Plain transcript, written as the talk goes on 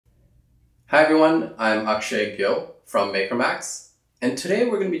Hi everyone, I'm Akshay from MakerMax, and today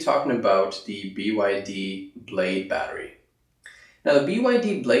we're going to be talking about the BYD Blade battery. Now the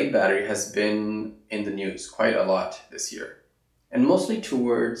BYD Blade battery has been in the news quite a lot this year, and mostly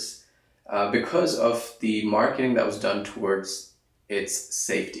because of the marketing that was done towards its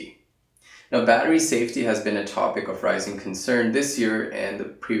safety. Now battery safety has been a topic of rising concern this year and the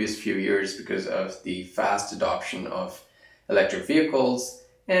previous few years because of the fast adoption of electric vehicles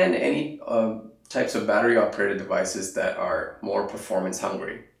and any types of battery operated devices that are more performance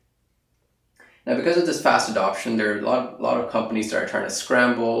hungry. Now, because of this fast adoption, there are a lot of companies that are trying to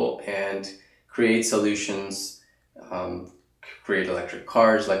scramble and create solutions, create electric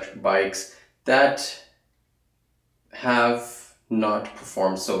cars, electric bikes that have not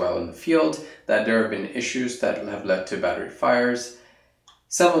performed so well in the field, that there have been issues that have led to battery fires.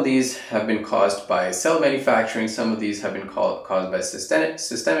 Some of these have been caused by cell manufacturing, some of these have been caused by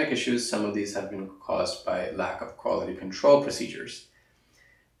systemic issues, some of these have been caused by lack of quality control procedures.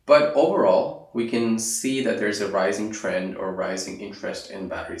 But overall, we can see that there's a rising trend or rising interest in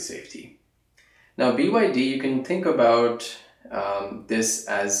battery safety. Now BYD, you can think about this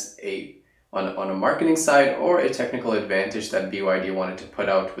as on a marketing side or a technical advantage that BYD wanted to put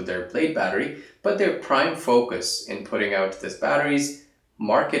out with their Blade battery, but their prime focus in putting out this battery's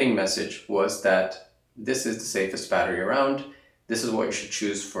marketing message was that this is the safest battery around. This is what you should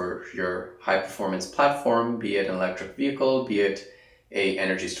choose for your high performance platform, be it an electric vehicle, be it an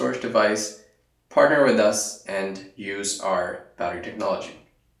energy storage device. Partner with us and use our battery technology.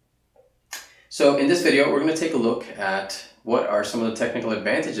 So in this video, we're going to take a look at what are some of the technical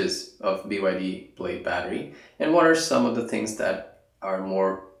advantages of BYD Blade battery and what are some of the things that are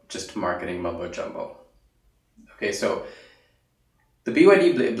more just marketing mumbo jumbo. Okay, so the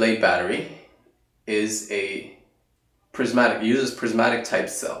BYD Blade battery is uses prismatic type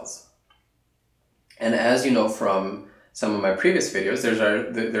cells. And as you know from some of my previous videos,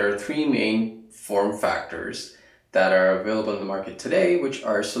 there are three main form factors that are available in the market today, which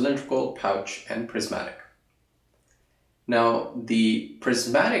are cylindrical, pouch, and prismatic. Now, the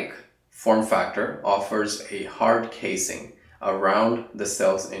prismatic form factor offers a hard casing around the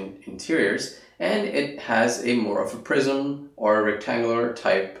cell's interiors, and it has more of a prism or a rectangular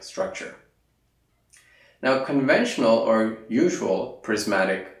type structure. Now, conventional or usual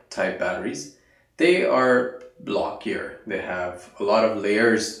prismatic type batteries, they are blockier. They have a lot of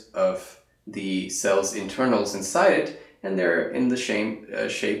layers of the cell's internals inside it, and they're in the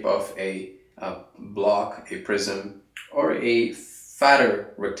shape of a block, a prism, or a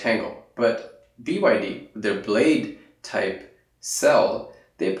fatter rectangle. But BYD, their Blade type cell,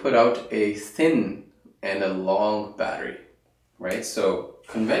 they put out a thin and a long battery, right? So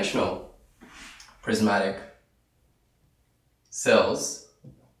conventional prismatic cells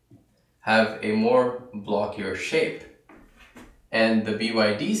have a more blockier shape, and the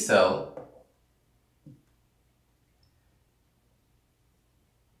BYD cell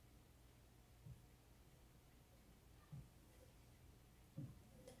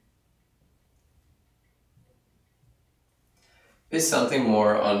is something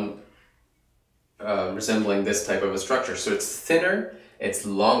more resembling this type of a structure. So it's thinner, it's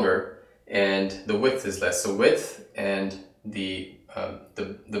longer, and the width is less. So width and the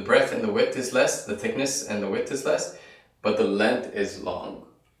breadth and the width is less, the thickness and the width is less, but the length is long.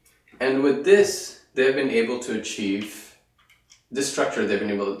 And with this, they've been able to achieve, this structure, they've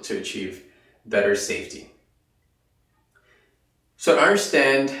been able to achieve better safety. So to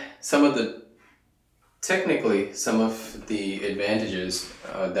understand technically some of the advantages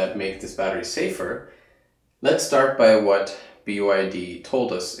that make this battery safer, let's start by what BYD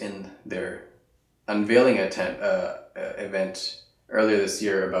told us in their unveiling event earlier this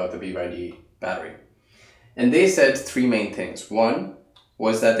year about the BYD battery. And they said three main things. One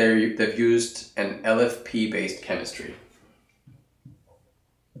was that they've used an LFP based chemistry.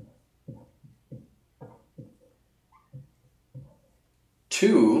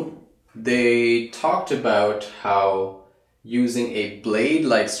 Two, they talked about how using a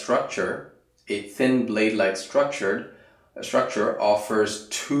blade-like structure, a thin blade-like structure offers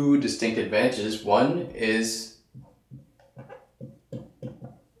two distinct advantages. One is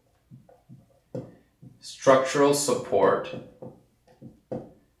structural support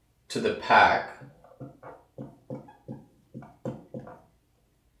to the pack,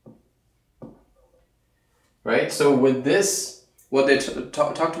 right? So with this, what they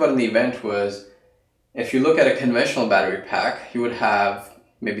talked about in the event was, if you look at a conventional battery pack, you would have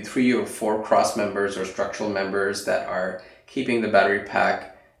maybe 3 or 4 cross members or structural members that are keeping the battery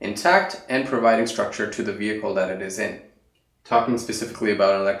pack intact and providing structure to the vehicle that it is in. talking specifically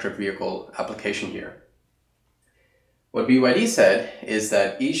about an electric vehicle application here. What BYD said is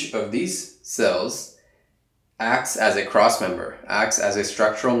that each of these cells acts as a cross member, acts as a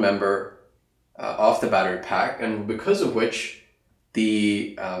structural member of the battery pack, and because of which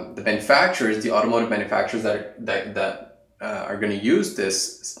the manufacturers, the automotive manufacturers that are going to use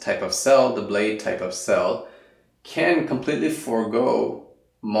this type of cell, the Blade type of cell, can completely forego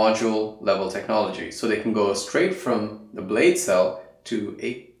module level technology. So they can go straight from the Blade cell to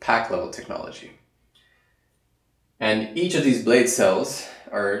a pack level technology. And each of these Blade cells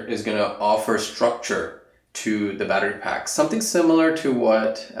is going to offer structure to the battery pack, something similar to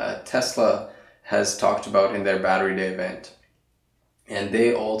what Tesla has talked about in their Battery Day event. And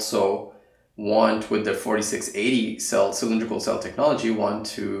they also want, with their 4680 cylindrical cell technology, want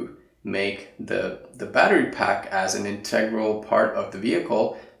to make the battery pack as an integral part of the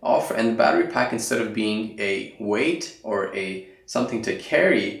vehicle, and the battery pack, instead of being a weight or something to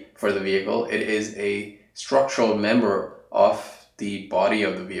carry for the vehicle, it is a structural member of the body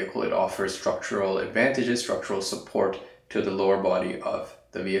of the vehicle. It offers structural advantages, structural support to the lower body of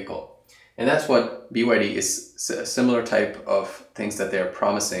the vehicle. And that's what BYD is, a similar type of things that they're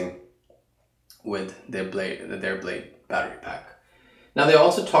promising with their Blade battery pack. Now, they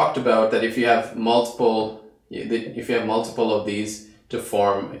also talked about that if you have multiple of these to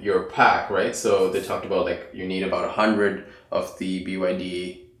form your pack, right? So they talked about like you need about 100 of the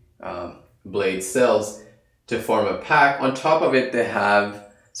BYD Blade cells to form a pack. On top of it, they have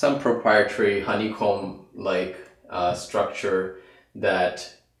some proprietary honeycomb-like structure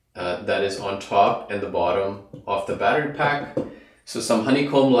that is on top and the bottom of the battery pack. So some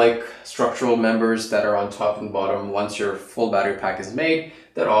honeycomb-like structural members that are on top and bottom once your full battery pack is made,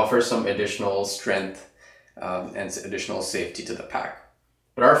 that offer some additional strength and additional safety to the pack.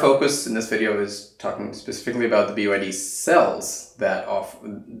 But our focus in this video is talking specifically about the BYD cells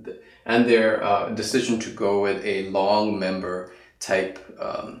and their decision to go with a long member type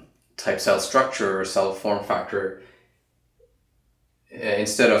cell structure or cell form factor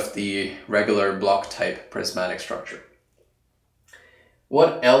instead of the regular block type prismatic structure.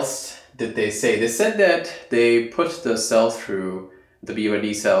 What else did they say? They said that they put the cell through the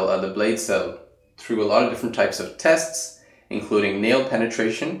BYD cell, the Blade cell, through a lot of different types of tests, including nail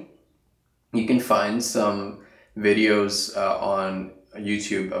penetration. You can find some videos on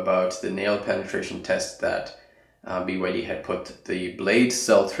YouTube about the nail penetration test that BYD had put the Blade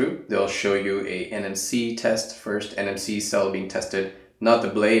cell through. They'll show you a NMC test first, NMC cell being tested, not the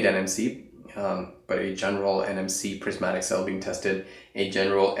Blade NMC, but a general NMC prismatic cell being tested, a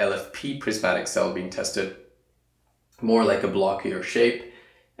general LFP prismatic cell being tested, more like a blockier shape,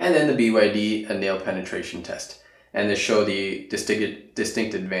 and then the BYD nail penetration test. And they show the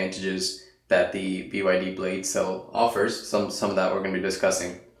distinct advantages that the BYD Blade cell offers. Some of that we're going to be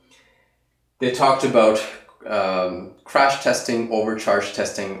discussing. They talked about crash testing, overcharge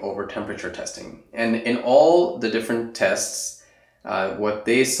testing, over temperature testing. And in all the different tests, what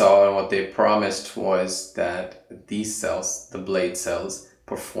they saw and what they promised was that these cells, the Blade cells,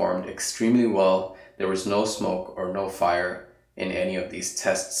 performed extremely well. There was no smoke or no fire in any of these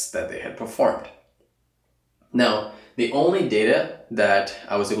tests that they had performed. Now, the only data that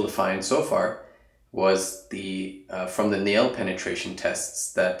I was able to find so far was from the nail penetration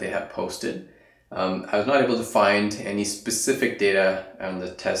tests that they have posted. I was not able to find any specific data on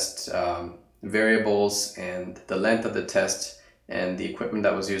the test variables and the length of the test and the equipment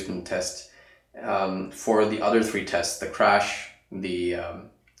that was used in the test for the other three tests, the crash, the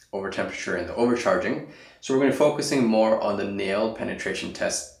over temperature, and the overcharging. So we're going to be focusing more on the nail penetration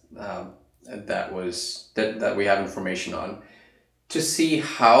test that we have information on, to see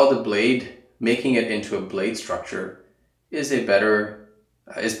how the Blade, making it into a Blade structure, is better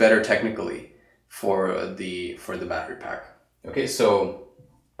technically for the battery pack. Okay, so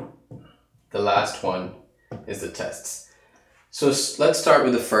the last one is the tests. So let's start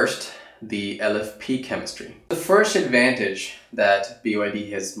with the LFP chemistry. The first advantage that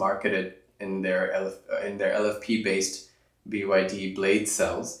BYD has marketed in their LFP-based BYD Blade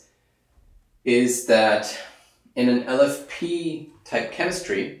cells is that in an LFP type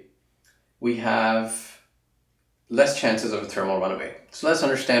chemistry, we have less chances of a thermal runaway. So let's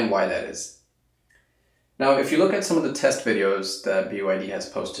understand why that is. Now, if you look at some of the test videos that BYD has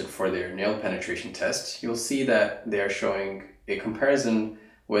posted for their nail penetration test, you'll see that they are showing a comparison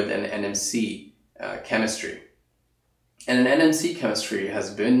with an NMC chemistry. And an NMC chemistry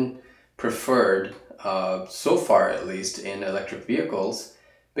has been preferred, so far at least, in electric vehicles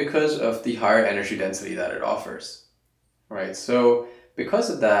because of the higher energy density that it offers. Right? So because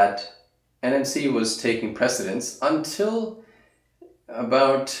of that, NMC was taking precedence until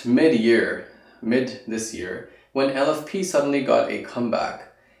about mid this year, when LFP suddenly got a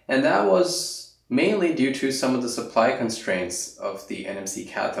comeback. And that was mainly due to some of the supply constraints of the NMC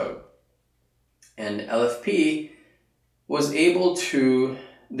cathode. And LFP was able to,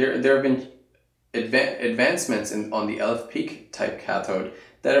 there have been advancements on the LFP type cathode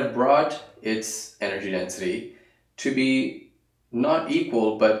that have brought its energy density to be not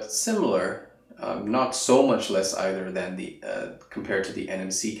equal but similar, not so much less either than the compared to the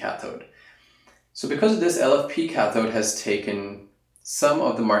NMC cathode. So because of this, LFP cathode has taken some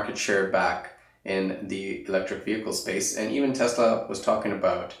of the market share back in the electric vehicle space, and even Tesla was talking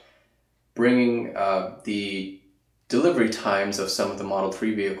about bringing the delivery times of some of the Model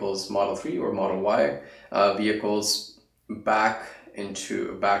 3 vehicles, Model 3 or Model Y vehicles, back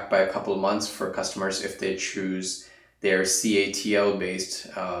by a couple of months for customers if they choose their CATL based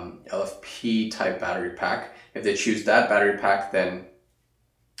LFP type battery pack. If they choose that battery pack, then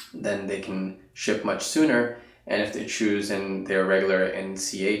they can ship much sooner. And if they choose in their regular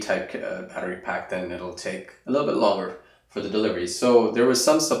NCA type battery pack, then it'll take a little bit longer for the delivery. So there was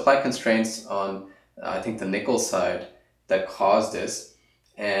some supply constraints on, I think, the nickel side that caused this.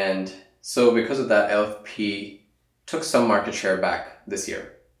 And so because of that, LFP took some market share back this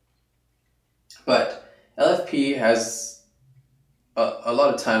year. But LFP has a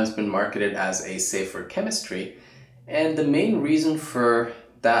lot of times been marketed as a safer chemistry. And the main reason for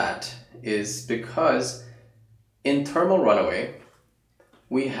that is because in thermal runaway,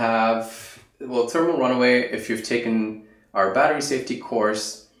 we have, well, thermal runaway, if you've taken our battery safety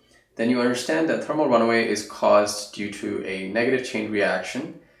course, then you understand that thermal runaway is caused due to a negative chain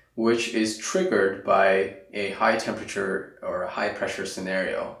reaction, which is triggered by a high temperature or a high pressure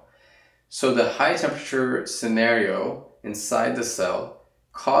scenario. So the high temperature scenario inside the cell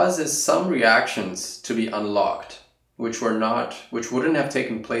causes some reactions to be unlocked, which wouldn't have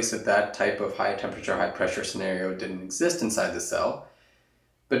taken place if that type of high temperature, high pressure scenario didn't exist inside the cell.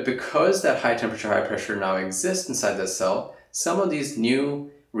 But because that high temperature, high pressure now exists inside the cell, some of these new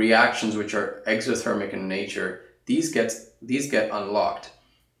reactions, which are exothermic in nature, these get unlocked.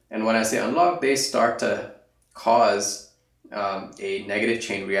 And when I say unlocked, they start to cause a negative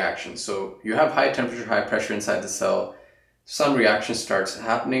chain reaction. So you have high temperature, high pressure inside the cell. Some reaction starts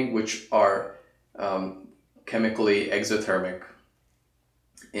happening, which are chemically exothermic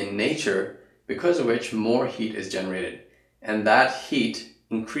in nature, because of which more heat is generated. And that heat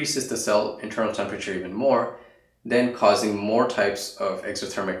increases the cell internal temperature even more, then causing more types of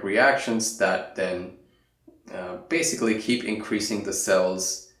exothermic reactions that then basically keep increasing the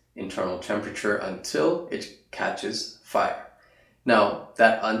cell's internal temperature until it catches fire. Now,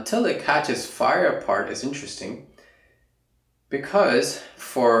 that until it catches fire part is interesting, because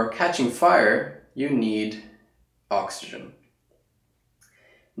for catching fire, you need oxygen.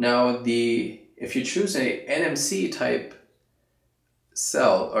 Now, if you choose a NMC type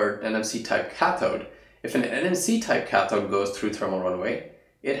cell or NMC type cathode, if an NMC type cathode goes through thermal runaway,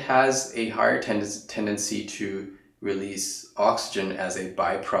 it has a higher tendency to release oxygen as a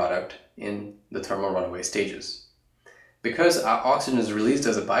byproduct in the thermal runaway stages. Because oxygen is released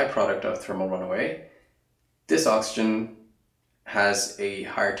as a byproduct of thermal runaway, this oxygen has a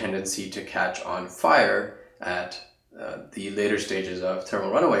higher tendency to catch on fire at the later stages of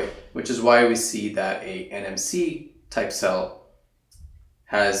thermal runaway, which is why we see that a NMC type cell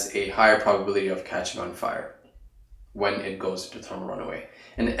has a higher probability of catching on fire when it goes into thermal runaway.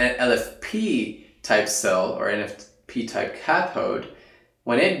 An LFP type cell or NFP type cathode,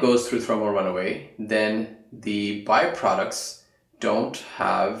 when it goes through thermal runaway, then the byproducts don't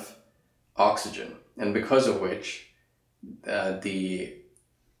have oxygen, and because of which the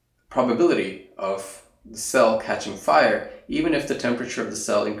probability of the cell catching fire, even if the temperature of the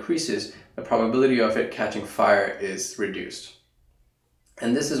cell increases, the probability of it catching fire is reduced.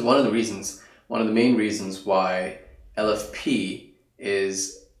 And this is one of the main reasons why LFP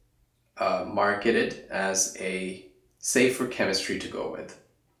is marketed as a safer chemistry to go with.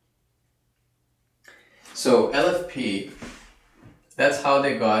 So LFP, that's how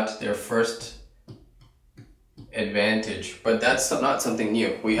they got their first advantage, but that's not something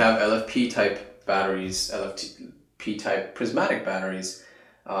new. We have LFP type batteries, LFP type prismatic batteries.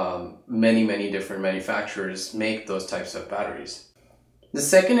 Many different manufacturers make those types of batteries. The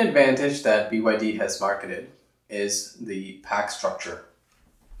second advantage that BYD has marketed is the pack structure.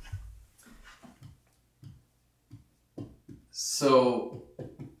 So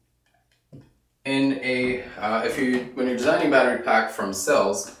when you're designing a battery pack from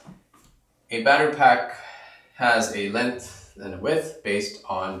cells, a battery pack has a length and a width based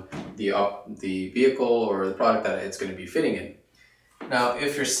on the vehicle or the product that it's going to be fitting in. Now,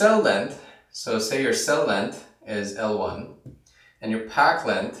 if your cell length, so say your cell length is L1 and your pack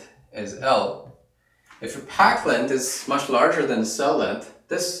length is L, if your pack length is much larger than cell length,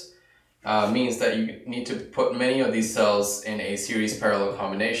 this means that you need to put many of these cells in a series parallel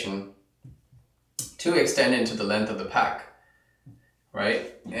combination to extend into the length of the pack,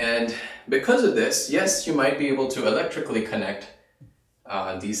 right? And because of this, yes, you might be able to electrically connect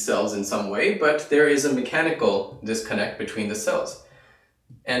these cells in some way, but there is a mechanical disconnect between the cells.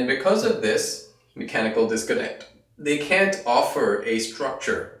 And because of this mechanical disconnect, they can't offer a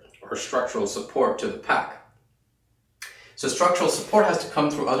structure or structural support to the pack. So structural support has to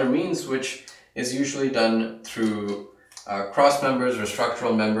come through other means, which is usually done through cross members or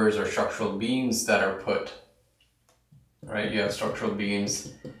structural beams that are put, right? You have structural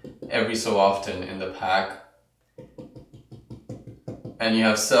beams every so often in the pack, and you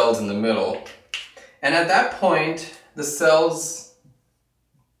have cells in the middle. And at that point, the cells,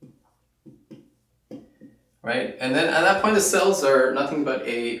 right? And then at that point, the cells are nothing but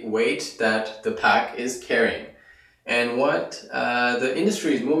a weight that the pack is carrying. And what the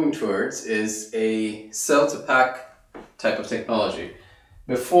industry is moving towards is a cell-to-pack type of technology.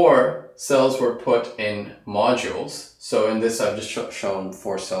 Before, cells were put in modules. So in this, I've just shown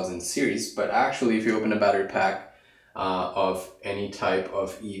 4 cells in series, but actually if you open a battery pack of any type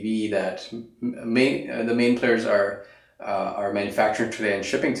of EV that the main players are manufacturing today and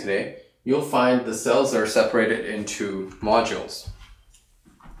shipping today, you'll find the cells are separated into modules.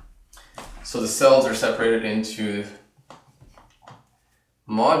 So the cells are separated into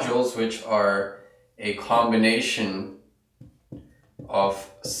modules, which are a combination of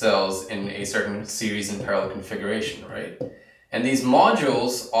cells in a certain series and parallel configuration, right? And these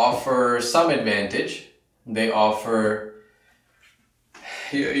modules offer some advantage. They offer,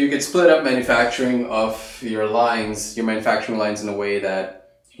 you could split up manufacturing of your lines, your manufacturing lines in a way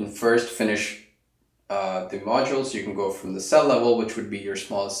that you can first finish the modules. You can go from the cell level, which would be your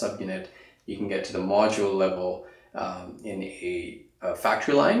smallest subunit. You can get to the module level in a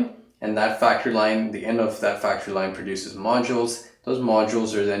factory line, and that factory line, the end of that factory line produces modules. Those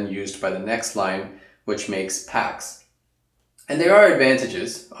modules are then used by the next line, which makes packs. And there are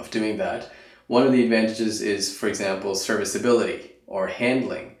advantages of doing that. One of the advantages is, for example, serviceability or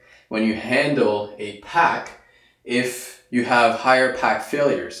handling. When you handle a pack, if you have higher pack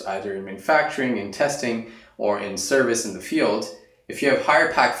failures, either in manufacturing, in testing, or in service in the field, if you have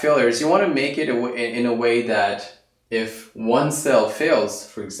higher pack failures, you want to make it in a way that if one cell fails,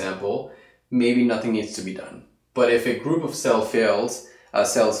 for example, maybe nothing needs to be done. But if a group of cells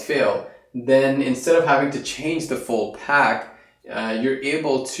fail, then instead of having to change the full pack, you're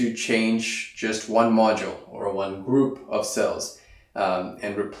able to change just one module or one group of cells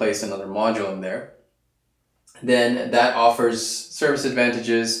and replace another module in there. Then that offers service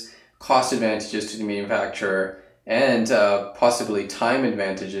advantages, cost advantages to the manufacturer, and possibly time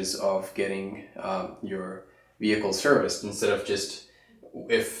advantages of getting your vehicle serviced, instead of just,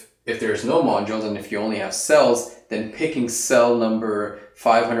 if there's no modules and if you only have cells, then picking cell number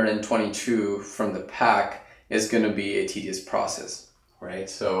 522 from the pack is going to be a tedious process, right?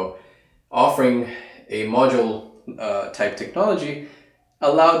 So offering a module type technology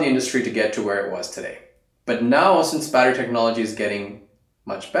allowed the industry to get to where it was today. But now, since battery technology is getting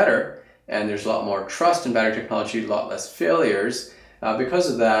much better and there's a lot more trust in battery technology, a lot less failures, because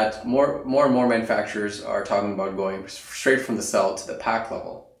of that, more and more manufacturers are talking about going straight from the cell to the pack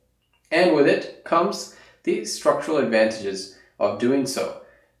level. And with it comes the structural advantages of doing so.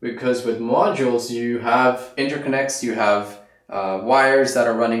 Because with modules, you have interconnects, you have wires that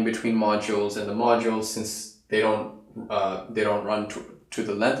are running between modules, and the modules, since they don't run to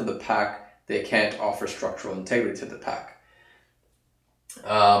the length of the pack, they can't offer structural integrity to the pack.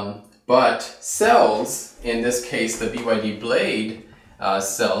 But cells, in this case the BYD Blade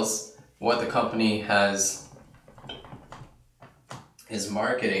cells, what the company is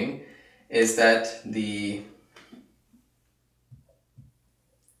marketing is that the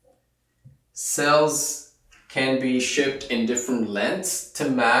cells can be shipped in different lengths to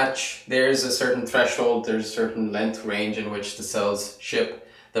match. There's a certain threshold, there's a certain length range in which the cells ship,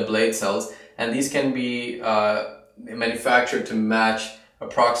 the Blade cells, and these can be manufactured to match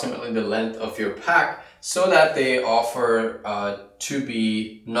approximately the length of your pack, so that they offer to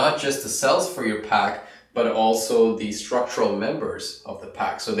be not just the cells for your pack, but also the structural members of the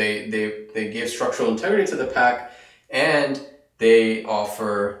pack. So they give structural integrity to the pack, and they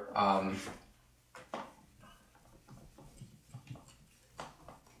offer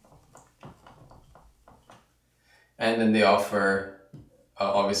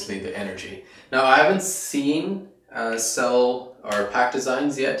obviously the energy. Now, I haven't seen cell or pack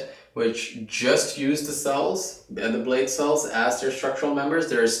designs yet which just use the cells, the blade cells, as their structural members.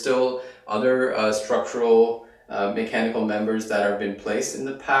 There are still other structural mechanical members that have been placed in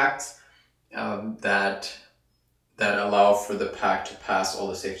the packs that allow for the pack to pass all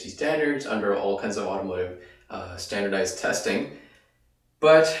the safety standards under all kinds of automotive standardized testing.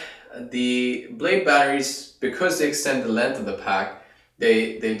 But the blade batteries, because they extend the length of the pack,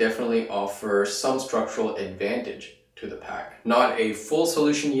 they definitely offer some structural advantage to the pack. Not a full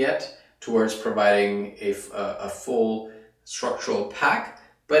solution yet towards providing a full structural pack,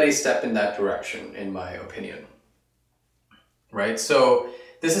 but a step in that direction, in my opinion. Right, so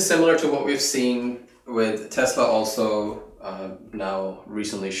this is similar to what we've seen with Tesla also now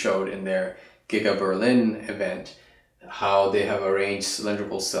recently showed in their Giga Berlin event, how they have arranged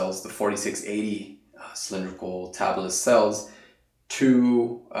cylindrical cells, the 4680 cylindrical tabless cells,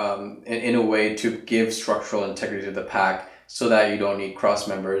 to in a way to give structural integrity to the pack, so that you don't need cross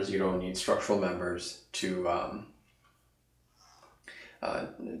members, you don't need structural members to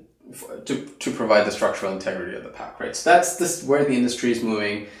provide the structural integrity of the pack, right? So that's where the industry is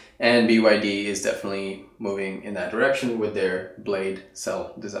moving, and BYD is definitely moving in that direction with their blade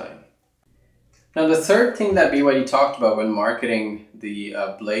cell design. Now, the third thing that BYD talked about when marketing the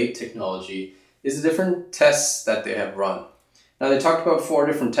blade technology is the different tests that they have run. Now, they talked about 4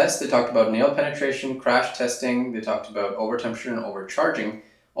 different tests. They talked about nail penetration, crash testing, they talked about overtemperature and overcharging,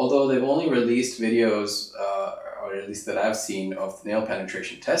 although they've only released videos, or at least that I've seen, of the nail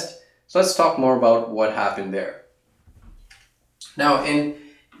penetration test. So let's talk more about what happened there. Now, in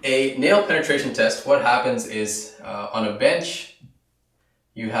a nail penetration test, what happens is on a bench,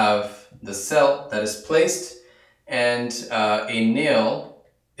 you have the cell that is placed, and a nail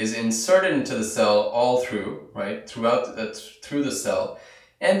is inserted into the cell all through, right, through the cell,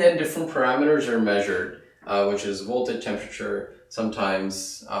 and then different parameters are measured, which is voltage, temperature,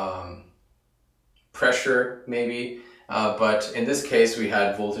 sometimes pressure maybe, but in this case we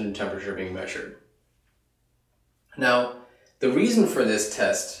had voltage and temperature being measured. Now, the reason for this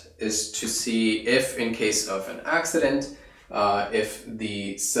test is to see if, in case of an accident, if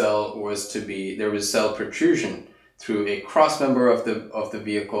the cell was to be, there was cell protrusion through a cross member of the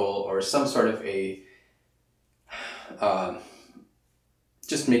vehicle, or some sort of a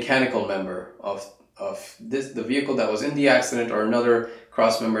just mechanical member of the vehicle that was in the accident, or another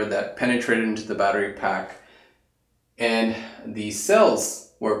cross member that penetrated into the battery pack, and the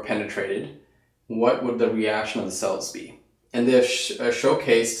cells were penetrated, what would the reaction of the cells be? And they've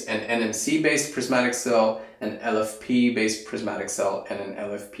showcased an NMC-based prismatic cell, an LFP-based prismatic cell, and an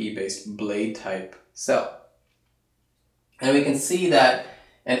LFP-based blade type cell. And we can see that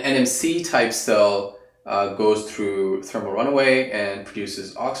an NMC type cell goes through thermal runaway and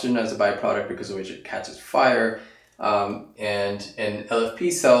produces oxygen as a byproduct, because of which it catches fire. And an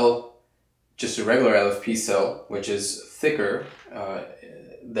LFP cell, just a regular LFP cell, which is thicker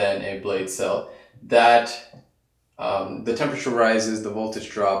than a blade cell, that the temperature rises, the voltage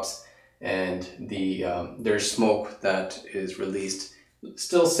drops, and there's smoke that is released.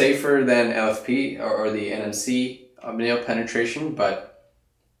 Still safer than LFP or the NMC nail penetration, but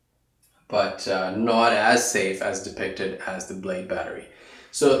not as safe as depicted as the blade battery.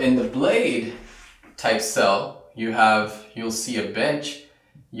 So in the blade type cell, you'll see a bench,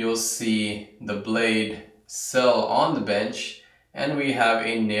 you'll see the blade cell on the bench, and we have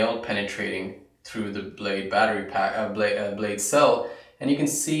a nail penetrating through the blade battery pack, blade cell, and you can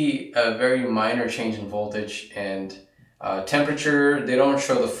see a very minor change in voltage and temperature. They don't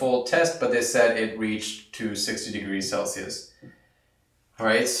show the full test, but they said it reached to 60 degrees Celsius. All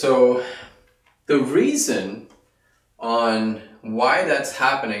right, so the reason on why that's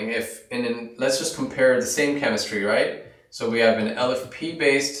happening, let's just compare the same chemistry, right? So we have an LFP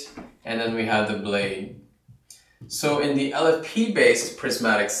based, and then we have the blade. So in the LFP based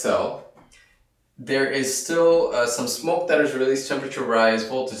prismatic cell, there is still some smoke that is released, temperature rise,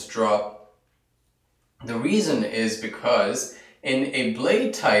 voltage drop. The reason is because in a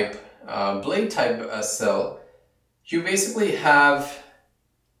blade type cell, you basically have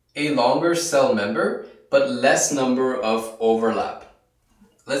a longer cell member, but less number of overlap.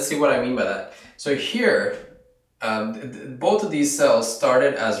 Let's see what I mean by that. So here, both of these cells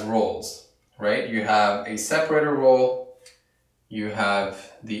started as rolls, right? You have a separator roll, you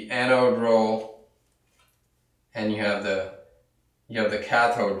have the anode roll, and you have the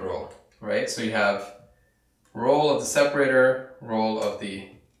cathode roll, right? So you have roll of the separator, roll of the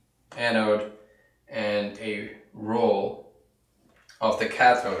anode, and a roll of the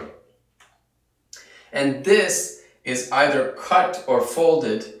cathode. And this is either cut or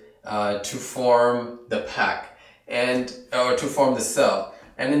folded to form the pack. and or to form the cell.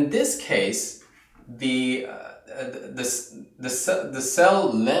 And in this case, the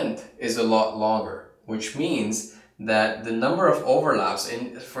cell length is a lot longer, which means that the number of overlaps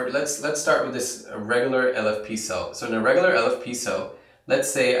let's start with this regular LFP cell. So in a regular LFP cell, let's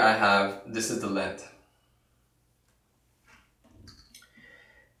say this is the length.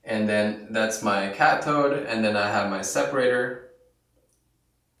 And then that's my cathode, and then I have my separator.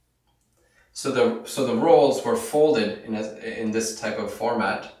 So the rolls were folded in this type of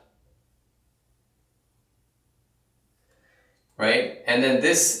format, right? And then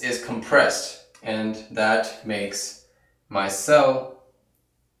this is compressed, and that makes my cell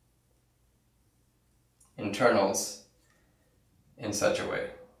internals in such a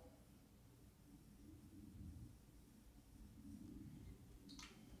way.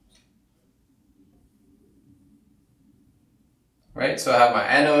 Right? So I have my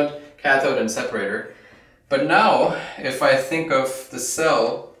anode, cathode, and separator. But now, if I think of the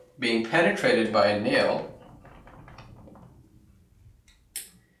cell being penetrated by a nail,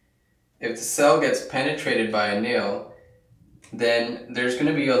 if the cell gets penetrated by a nail, then there's going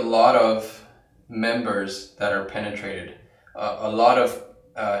to be a lot of members that are penetrated. A lot of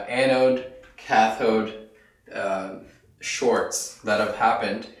anode, cathode shorts that have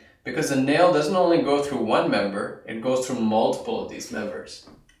happened, because the nail doesn't only go through one member, it goes through multiple of these members,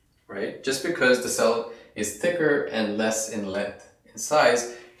 right? Just because the cell is thicker and less in length, in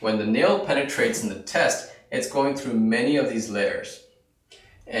size, when the nail penetrates in the test, it's going through many of these layers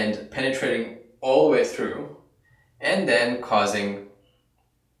and penetrating all the way through, and then causing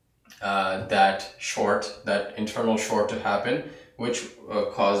that internal short to happen, which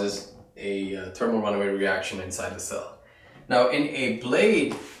causes a thermal runaway reaction inside the cell. Now in a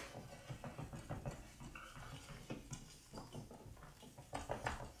blade,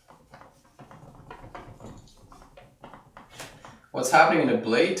 what's happening in a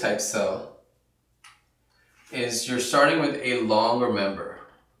blade type cell is you're starting with a longer member,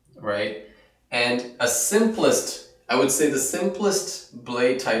 right? And I would say the simplest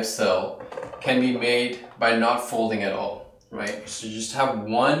blade type cell can be made by not folding at all, right? So you just have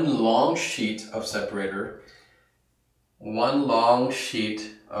one long sheet of separator, one long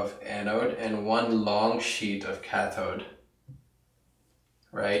sheet of anode, and one long sheet of cathode,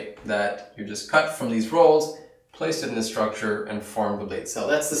 right? That you just cut from these rolls, place it in the structure, and form the blade cell.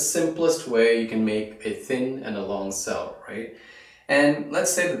 That's the simplest way you can make a thin and a long cell, right? And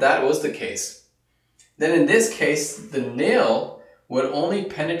let's say that was the case. Then in this case, the nail would only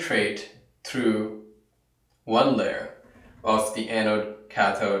penetrate through one layer of the anode,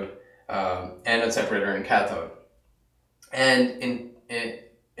 cathode, anode separator, and cathode. And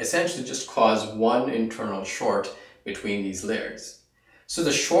it essentially just cause one internal short between these layers. So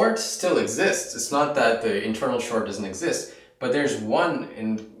the short still exists. It's not that the internal short doesn't exist, but there's one,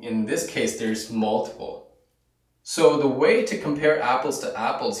 in this case, there's multiple. So the way to compare apples to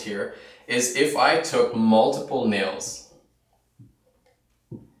apples here is if I took multiple nails.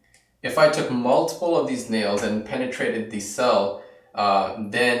 If I took multiple of these nails and penetrated the cell,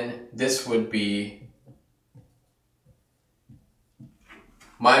 then this would be,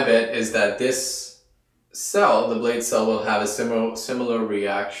 my bet is that this cell, the blade cell, will have a similar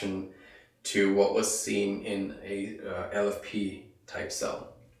reaction to what was seen in a LFP type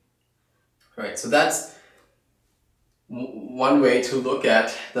cell. Right, so that's one way to look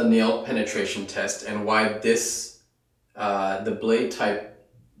at the nail penetration test and why this, the blade type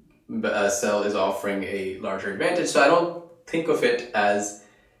cell is offering a larger advantage. So I don't think of it as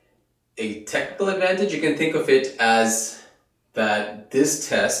a technical advantage. You can think of it as that this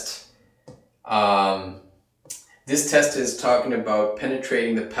test is talking about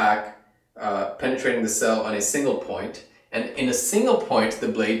penetrating the pack, penetrating the cell on a single point. And in a single point, the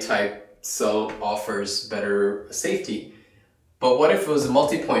blade type cell offers better safety. But what if it was a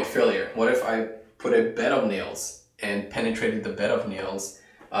multi-point failure? What if I put a bed of nails and penetrated the bed of nails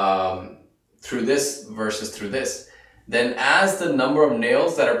through this versus through this? Then as the number of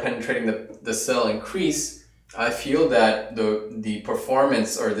nails that are penetrating the cell increase, I feel that the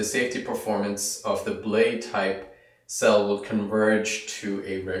performance or the safety performance of the blade type cell will converge to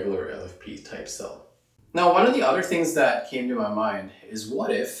a regular LFP type cell. Now, one of the other things that came to my mind is,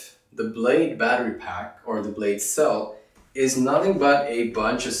 what if the blade battery pack or the blade cell is nothing but a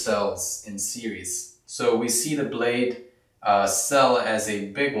bunch of cells in series? So we see the blade cell as a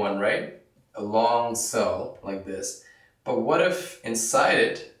big one, right? A long cell like this. But what if inside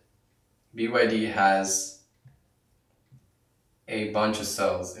it, BYD has a bunch of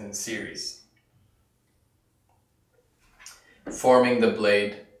cells in series, forming the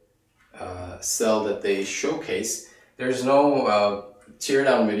blade cell that they showcase. There's no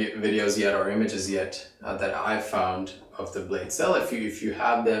teardown videos yet or images yet that I've found of the Blade cell. If you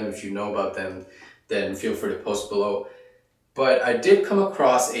have them, if you know about them, then feel free to post below. But I did come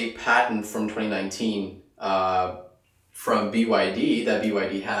across a patent from 2019 from BYD that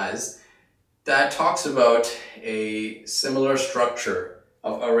BYD has that talks about a similar structure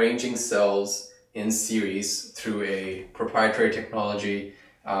of arranging cells in series through a proprietary technology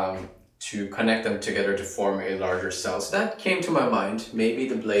to connect them together to form a larger cell. So that came to my mind. Maybe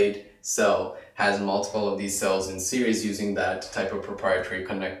the Blade cell has multiple of these cells in series using that type of proprietary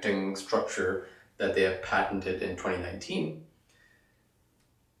connecting structure that they have patented in 2019.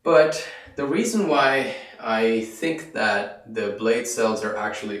 But the reason why I think that the Blade cells are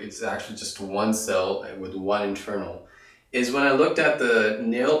it's actually just one cell with one internal is when I looked at the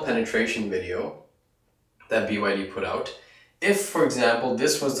nail penetration video that BYD put out. If, for example,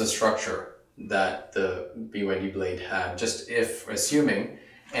 this was the structure that the BYD Blade had, just if assuming,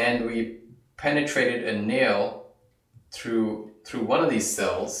 and we penetrated a nail through one of these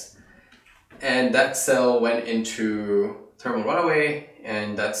cells, and that cell went into thermal runaway,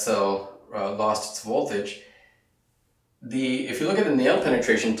 and that cell lost its voltage. If you look at the nail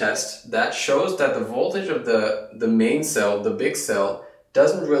penetration test, that shows that the voltage of the main cell, the big cell,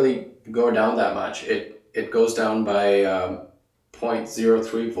 doesn't really go down that much. It goes down by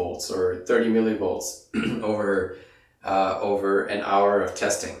 0.03 volts or 30 millivolts over an hour of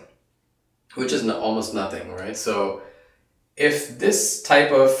testing, which is almost nothing, right? So if this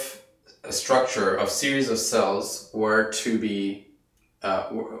type of a structure of series of cells were to be,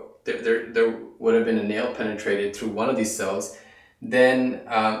 there would have been a nail penetrated through one of these cells, then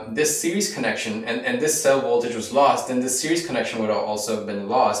this series connection, and this cell voltage was lost, then this series connection would also have been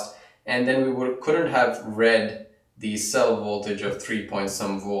lost, and then we couldn't have read the cell voltage of 3 point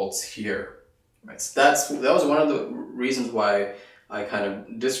some volts here. Right? So that was one of the reasons why I kind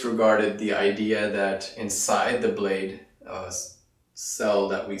of disregarded the idea that inside the Blade cell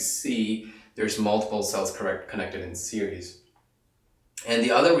that we see, there's multiple cells connected in series. And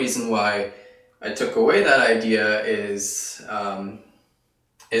the other reason why I took away that idea is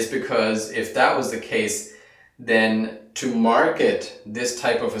because if that was the case, then to market this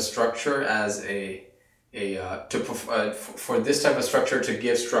type of a structure as for this type of structure to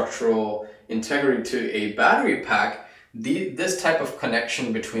give structural integrity to a battery pack, this type of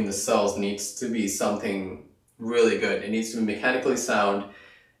connection between the cells needs to be something really good. It needs to be mechanically sound,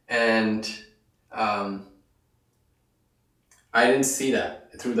 and I didn't see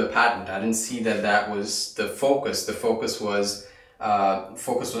that through the patent. I didn't see that was the focus. The focus was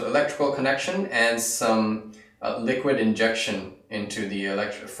electrical connection and some liquid injection into the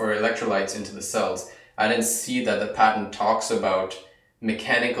for electrolytes into the cells. I didn't see that the patent talks about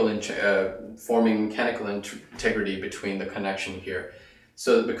forming mechanical integrity between the connection here.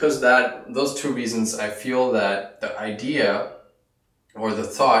 So because those two reasons, I feel that the idea or the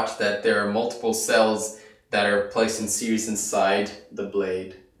thought that there are multiple cells that are placed in series inside the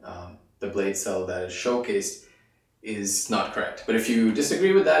Blade cell that is showcased is not correct. But if you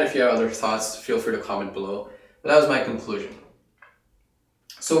disagree with that, if you have other thoughts, feel free to comment below. But that was my conclusion.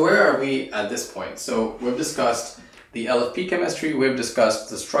 So where are we at this point? So we've discussed the LFP chemistry, we've discussed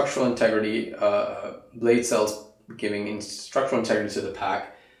the structural integrity, Blade cells giving structural integrity to the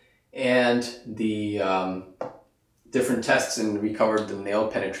pack, and the different tests, and we covered the nail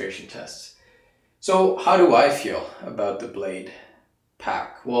penetration tests. So how do I feel about the Blade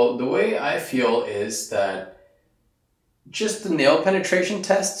pack? Well, the way I feel is that just the nail penetration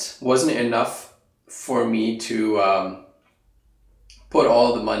tests wasn't enough for me to put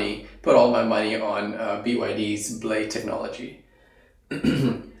all my money on BYD's Blade technology.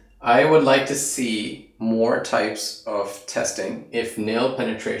 I would like to see more types of testing. If nail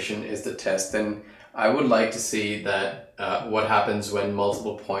penetration is the test, then I would like to see that what happens when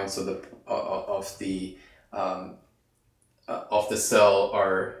multiple points of the cell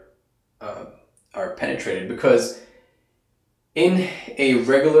are penetrated. Because in a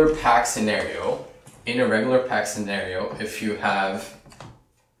regular pack scenario, if you have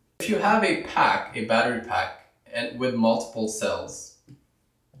a battery pack and with multiple cells,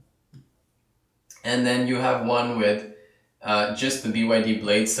 and then you have one with just the BYD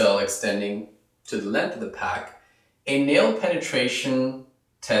Blade cell extending to the length of the pack, a nail penetration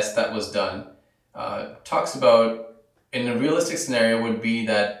test that was done talks about, in a realistic scenario, would be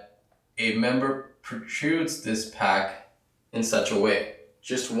that a member protrudes this pack in such a way.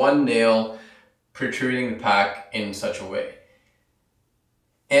 Just one nail protruding the pack in such a way.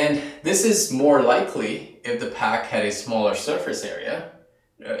 And this is more likely if the pack had a smaller surface area.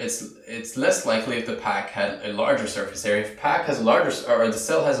 it's less likely if the pack had a larger surface area. If pack has a larger, or the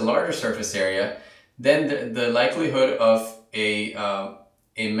cell has a larger surface area, then the likelihood of a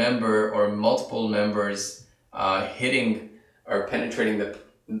member or multiple members hitting or penetrating the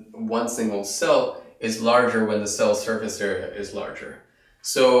one single cell is larger when the cell surface area is larger.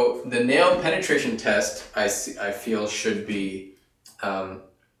 So the nail penetration test, I feel should be the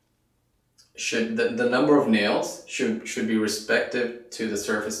number of nails should be respective to the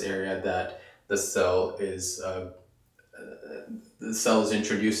surface area that the cell is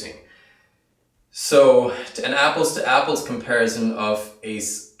introducing. So an apples to apples comparison of a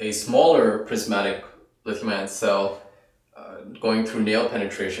smaller prismatic lithium-ion cell going through nail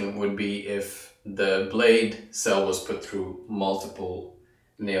penetration would be if the blade cell was put through multiple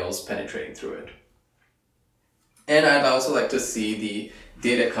nails penetrating through it. And I'd also like to see the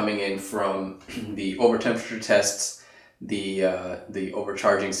data coming in from the overtemperature tests, the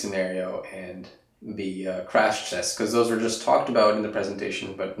overcharging scenario, and the crash tests, because those were just talked about in the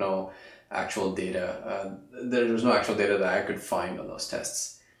presentation, but no actual data. There was no actual data that I could find on those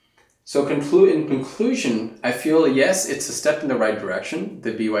tests. So in conclusion, I feel yes, it's a step in the right direction,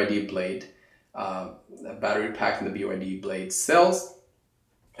 the BYD Blade, battery pack and the BYD Blade cells.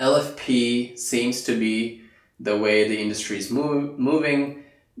 LFP seems to be the way the industry is moving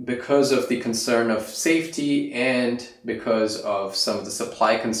because of the concern of safety and because of some of the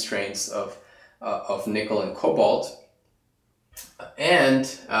supply constraints of nickel and cobalt. And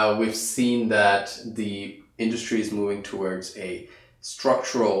we've seen that the industry is moving towards a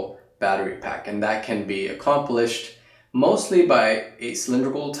structural battery pack, and that can be accomplished mostly by a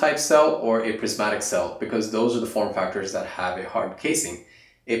cylindrical type cell or a prismatic cell, because those are the form factors that have a hard casing.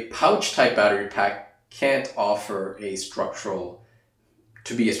 A pouch type battery pack can't offer a structural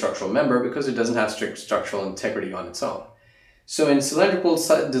member because it doesn't have strict structural integrity on its own. So in cylindrical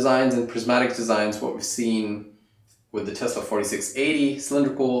designs and prismatic designs, what we've seen with the Tesla 4680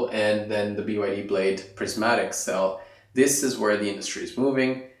 cylindrical and then the BYD Blade prismatic cell, this is where the industry is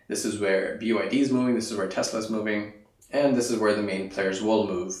moving. This is where BYD is moving. This is where Tesla is moving. And this is where the main players will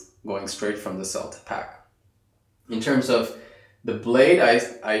move, going straight from the cell to pack. In terms of the Blade, I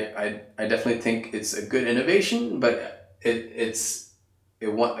definitely think it's a good innovation, but it's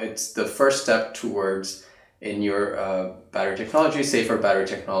the first step towards a newer battery technology, safer battery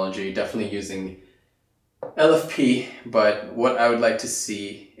technology, definitely using LFP. But what I would like to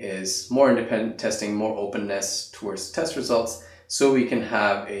see is more independent testing, more openness towards test results, so we can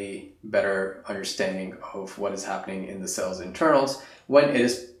have a better understanding of what is happening in the cell's internals when it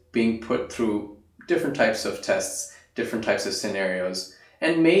is being put through different types of tests, different types of scenarios.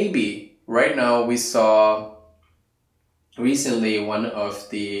 And maybe right now we saw recently one of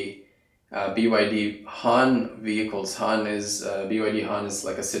the BYD Han vehicles. BYD Han is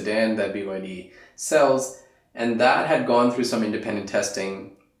like a sedan that BYD sells, and that had gone through some independent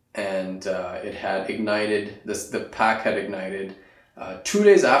testing, and it had ignited, the pack had ignited 2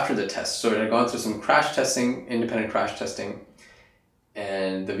 days after the test. So it had gone through some crash testing, independent crash testing,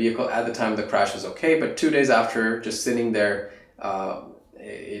 and the vehicle at the time of the crash was okay, but 2 days after, just sitting there,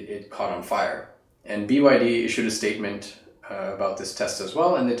 it caught on fire. And BYD issued a statement about this test as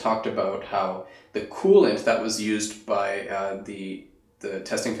well, and they talked about how the coolant that was used by the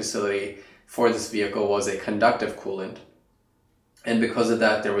testing facility for this vehicle was a conductive coolant, and because of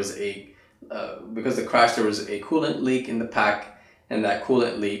that, there was because of the crash, there was a coolant leak in the pack, and that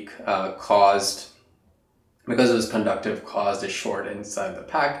coolant leak because it was conductive, caused a short inside the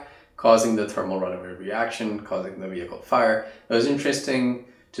pack, causing the thermal runaway reaction, causing the vehicle fire. It was interesting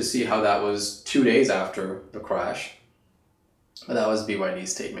to see how that was 2 days after the crash. But that was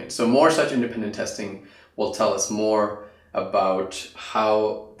BYD's statement. So more such independent testing will tell us more about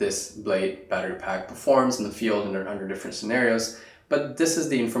how this Blade battery pack performs in the field and under different scenarios. But this is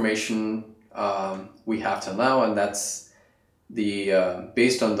the information we have till now, and that's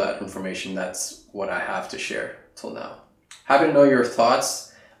based on that information, that's what I have to share till now. Happy to know your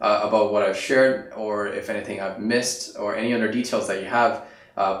thoughts about what I've shared, or if anything I've missed, or any other details that you have,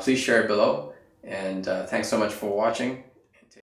 please share it below. And thanks so much for watching.